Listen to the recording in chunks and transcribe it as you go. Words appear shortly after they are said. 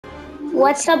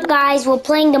What's up, guys? We're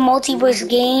playing the MultiVersus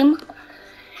game.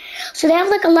 So they have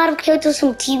like a lot of characters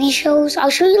from TV shows. I'll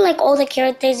show you like all the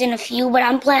characters in a few, but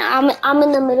I'm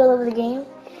in the middle of the game.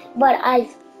 But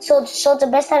so it's the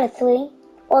best out of 3.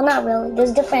 Well, not really.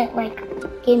 There's different like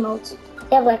game modes.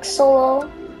 They have like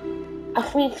solo, a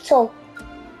free, so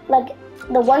like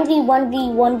the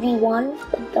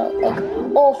 1v1v1v1, like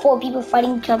all 4 people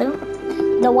fighting each other.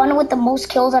 The one with the most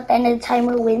kills at the end of the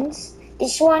timer wins.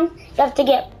 This one, you have to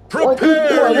get 4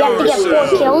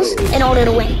 kills in order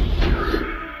to win.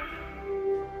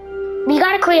 You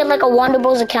gotta create like a Wonder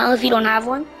Bros account if you don't have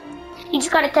one. You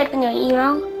just gotta type in your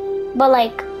email. But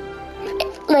like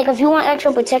if you want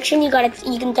extra protection, you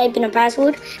can type in a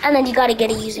password and then you gotta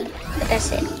get a user. But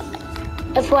that's it.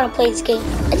 If you wanna play this game,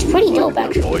 it's pretty dope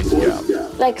actually.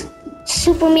 Like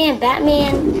Superman,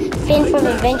 Batman, Finn from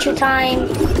Adventure Time,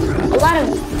 a lot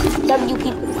of W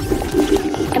people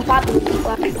and popular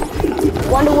people actually.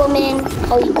 Wonder Woman,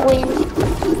 Harley Quinn.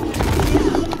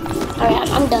 Alright,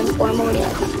 I'm done for. I'm already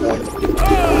up.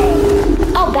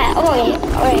 Oh, alright.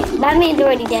 Batman's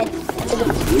already dead. That's a good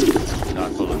one.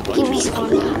 He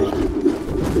respawned.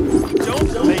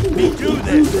 Don't make me do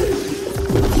this.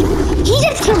 He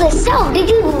just killed himself. Did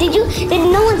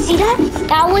no one see that?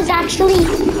 That was actually,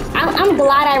 I'm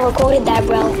glad I recorded that,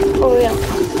 bro. For real.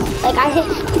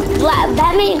 Like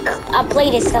Batman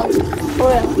played himself. For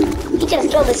real. He just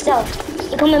killed himself.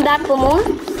 You coming back for more?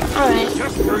 Alright.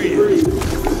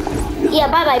 Yeah,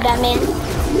 bye-bye, Batman.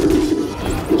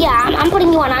 Yeah, I'm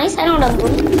putting you on ice. I know what I'm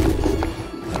doing.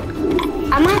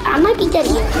 I might be dead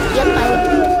here. Yep, I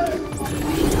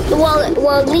would.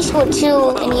 Well, at least we're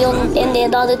 2, and the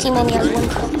other team only has 1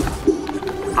 kill.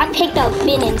 I picked up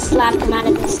Finn and slapped him out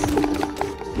of this.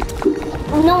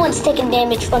 No one's taking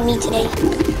damage from me today.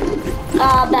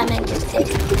 Batman just did.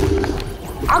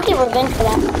 I'll get revenge for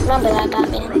that. Remember that,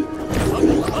 Batman.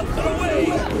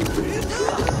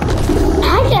 I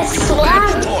just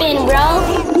slapped Finn, bro.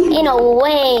 In a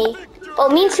way. Oh,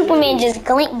 me and Superman just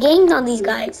gamed on these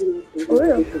guys. For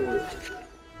real.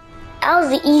 That was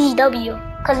the easy W.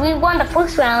 Because we won the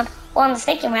first round, won the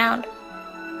second round.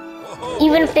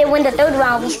 Even if they win the 3rd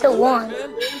round, we still won.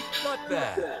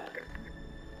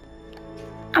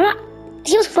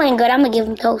 He was playing good. I'm going to give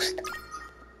him toast.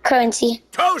 Currency.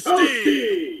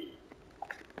 Toasty!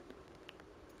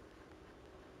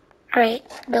 Alright,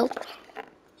 dope.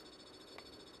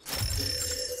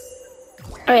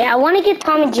 Alright, I want to get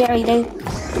Tom and Jerry. They're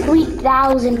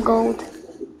 3,000 gold.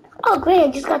 Oh, great. I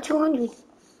just got 200.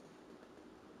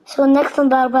 So next on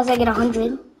Battle Pass, I get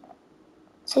 100.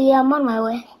 So yeah, I'm on my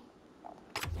way.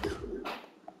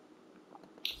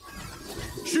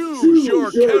 Choose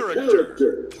your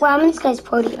character. Well, I'm in this guy's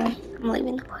party, right? I'm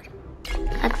leaving the party.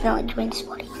 I accidentally joined this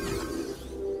party.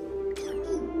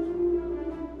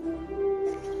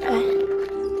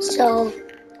 Alright. So,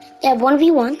 yeah,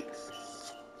 1v1.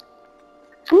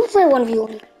 I'm gonna play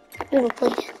 1v1. I've never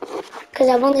played it. Because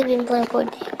I've only been playing for a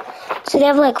day. So they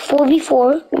have like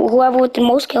 4v4, whoever with the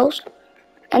most kills.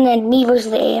 And then me versus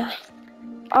the AI.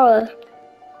 Or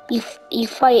you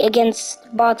fight against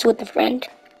bots with a friend.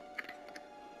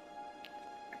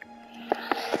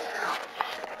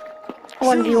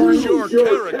 1v1.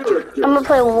 I'm gonna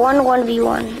play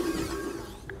 1v1.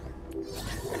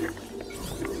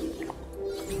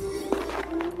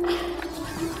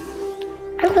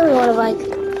 I really wanna like,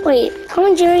 wait, Tom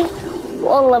and Jerry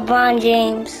or LeBron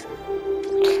James?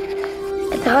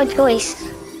 It's a hard choice.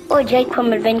 Or Jake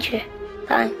from Adventure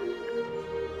Time.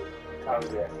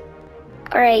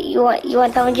 Alright, you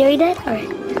want Tom and Jerry dead? Alright.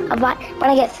 When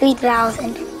I get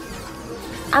 3,000.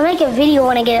 I'll make a video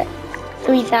when I get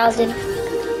 3,000.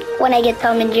 When I get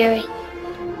Tom and Jerry. I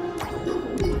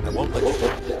won't let you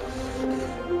go.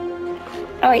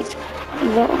 Alright. You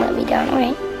won't let me down,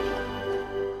 alright.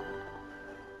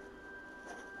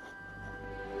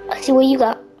 Let's see what you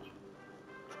got.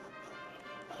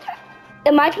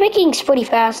 The matchmaking's pretty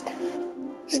fast.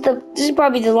 This is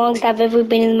probably the longest I've ever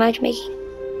been in the matchmaking.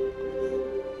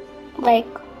 Like,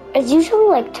 it's usually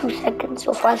like 2 seconds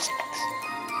or 5 seconds.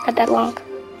 Not that long.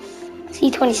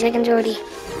 See, 20 seconds already.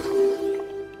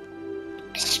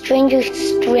 Stranger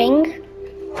String?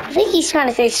 I think he's trying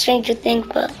to say Stranger Thing,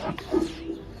 but...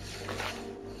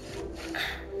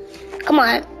 Come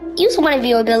on. Use one of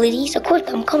your abilities. Equip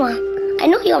them. Come on. I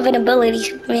know you have an ability,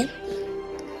 Superman.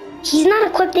 He's not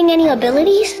equipping any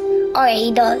abilities? Alright,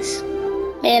 he does.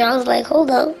 Man, I was like,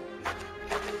 hold up.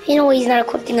 You know he's not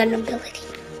equipping an ability.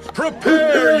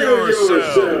 Prepare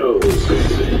yourself!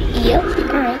 Yep,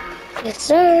 alright. Yes,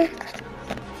 sir.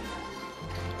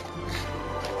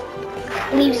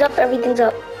 Leaves up, everything's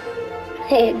up.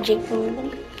 Hey, Jake.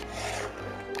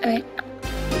 Alright.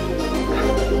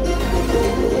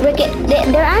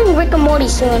 They're adding Rick and Morty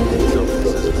soon.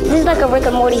 This is like a Rick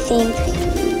and Morty theme.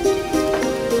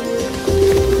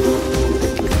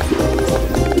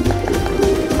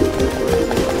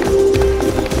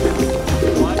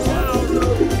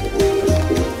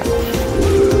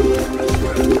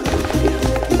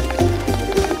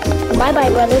 Bye bye,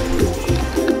 brother.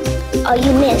 Oh,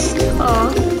 you missed.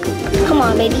 Aw. Come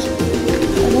on, baby.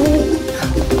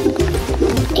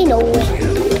 Ain't no way.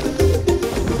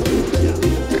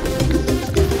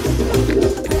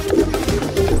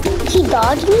 He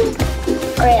dodged me?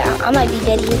 Alright, I might be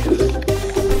dead here.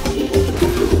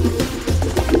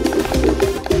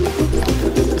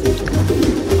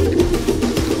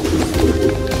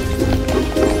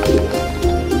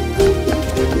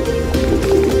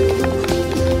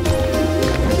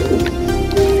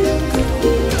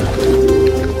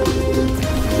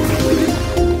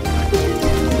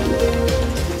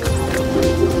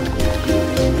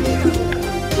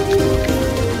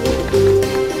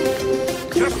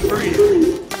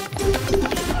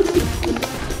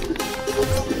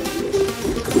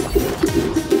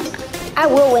 I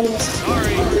will win this.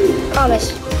 Sorry.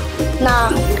 Promise.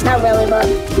 Nah, not really, but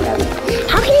whatever.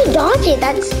 How can he dodge it?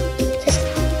 That's just...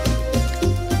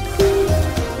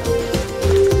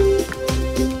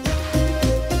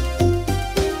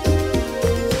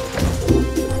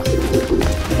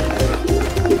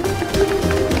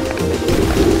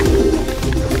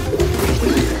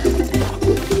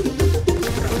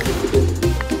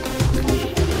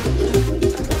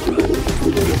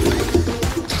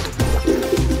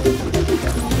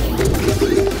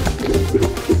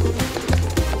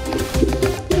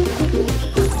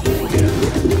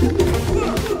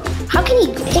 How can he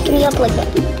pick me up like that?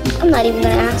 I'm not even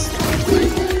gonna ask.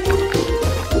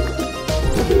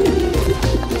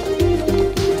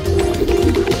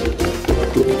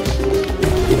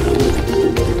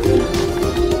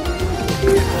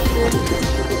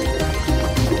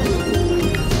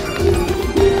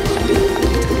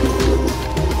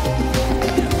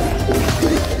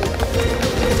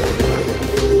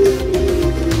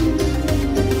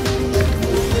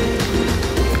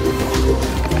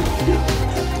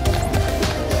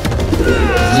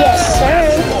 Yes, sir.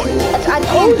 I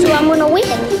told you I'm gonna win.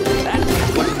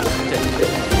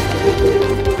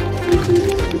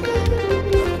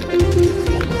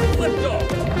 Lift off.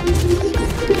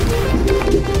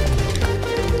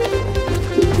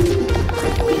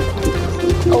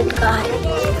 Oh God.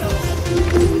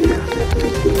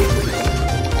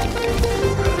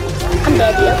 I'm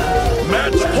dead, yo.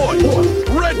 Match point.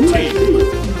 Red team.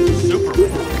 Super.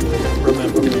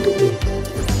 Remember me.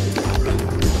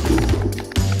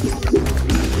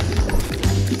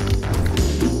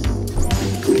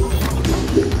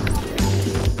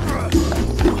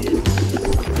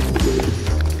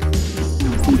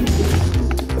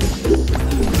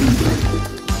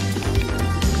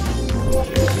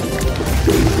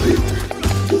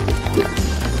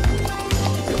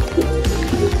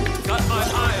 Got my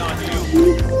eye on you.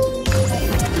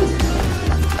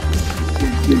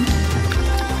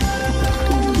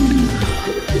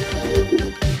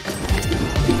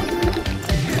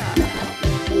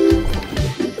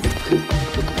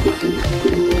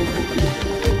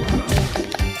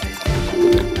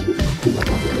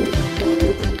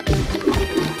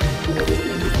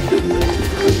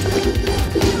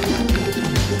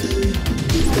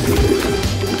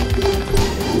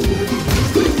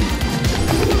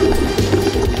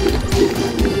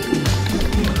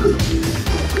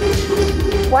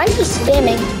 Why is he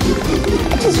spamming?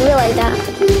 I just realized that.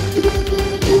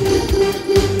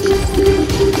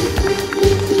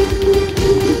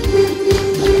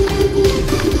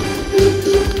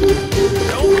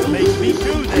 Don't make me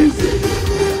do this.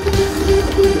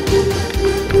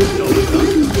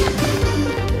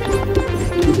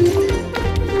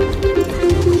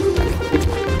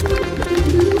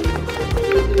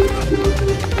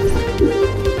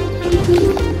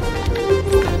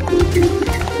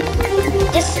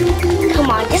 Just, come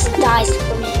on, just die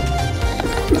for me.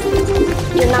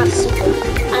 You're not super.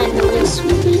 I'm the real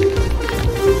Superman.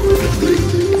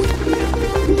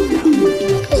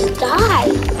 Just die.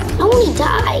 I want to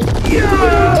die.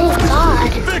 Yeah! Thank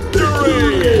God.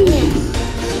 Victory!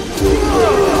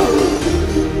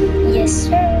 Yes,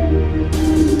 sir.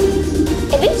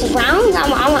 If it's rounds,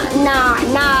 nah.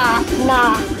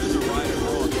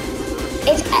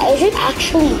 Is it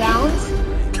actually rounds?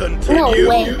 Continue. No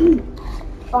way.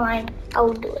 Fine, I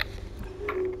will do it.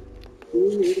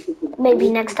 Maybe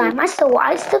next time. I still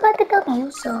got the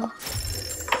W, so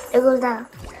there goes that.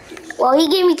 Well, he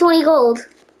gave me 20 gold.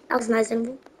 That was nice of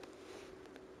him.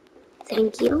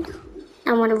 Thank you.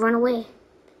 I want to run away.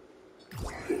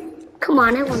 Come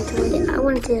on, I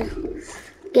wanted to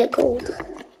get gold.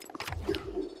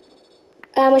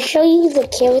 I'm gonna show you the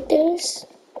characters.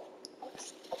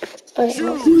 Okay,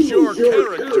 Choose your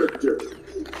character.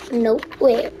 nope.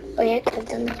 Wait. Oh yeah, I could have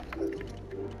done that.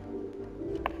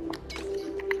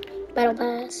 Battle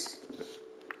Pass.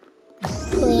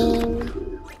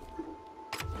 Clean.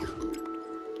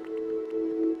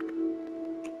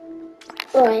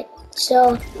 Alright,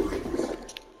 so.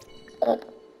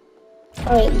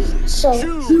 Alright, so.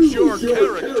 Choose your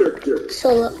character.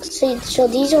 So look, so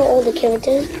these are all the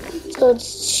characters. So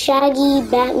it's Shaggy,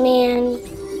 Batman,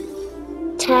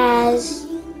 Taz,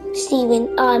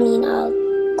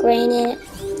 Granite,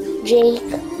 Jake,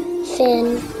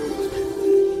 Finn,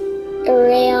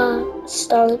 Araya,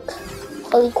 Stark,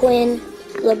 Harley Quinn,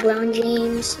 LeBron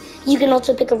James. You can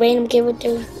also pick a random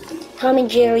character. Tom and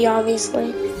Jerry,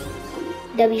 obviously.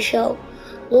 W show.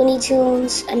 Looney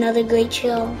Tunes, another great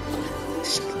show.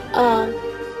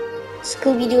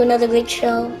 Scooby-Doo, another great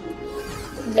show.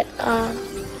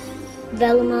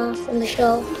 Velma from the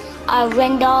show.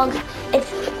 Ren Dog.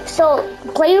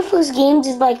 MultiVersus Games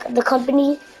is like the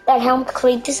company that helped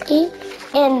create this game.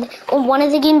 And in one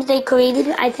of the games they created,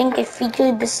 I think it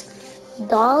featured this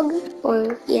dog,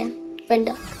 Ren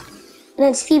Dog. And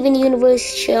then Steven Universe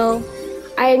show,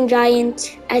 Iron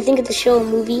Giant, I think it's a show, a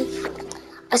movie,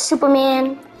 a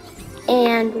Superman,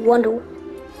 and Wonder Woman.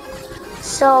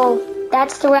 So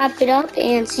that's to wrap it up,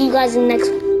 and see you guys in the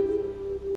next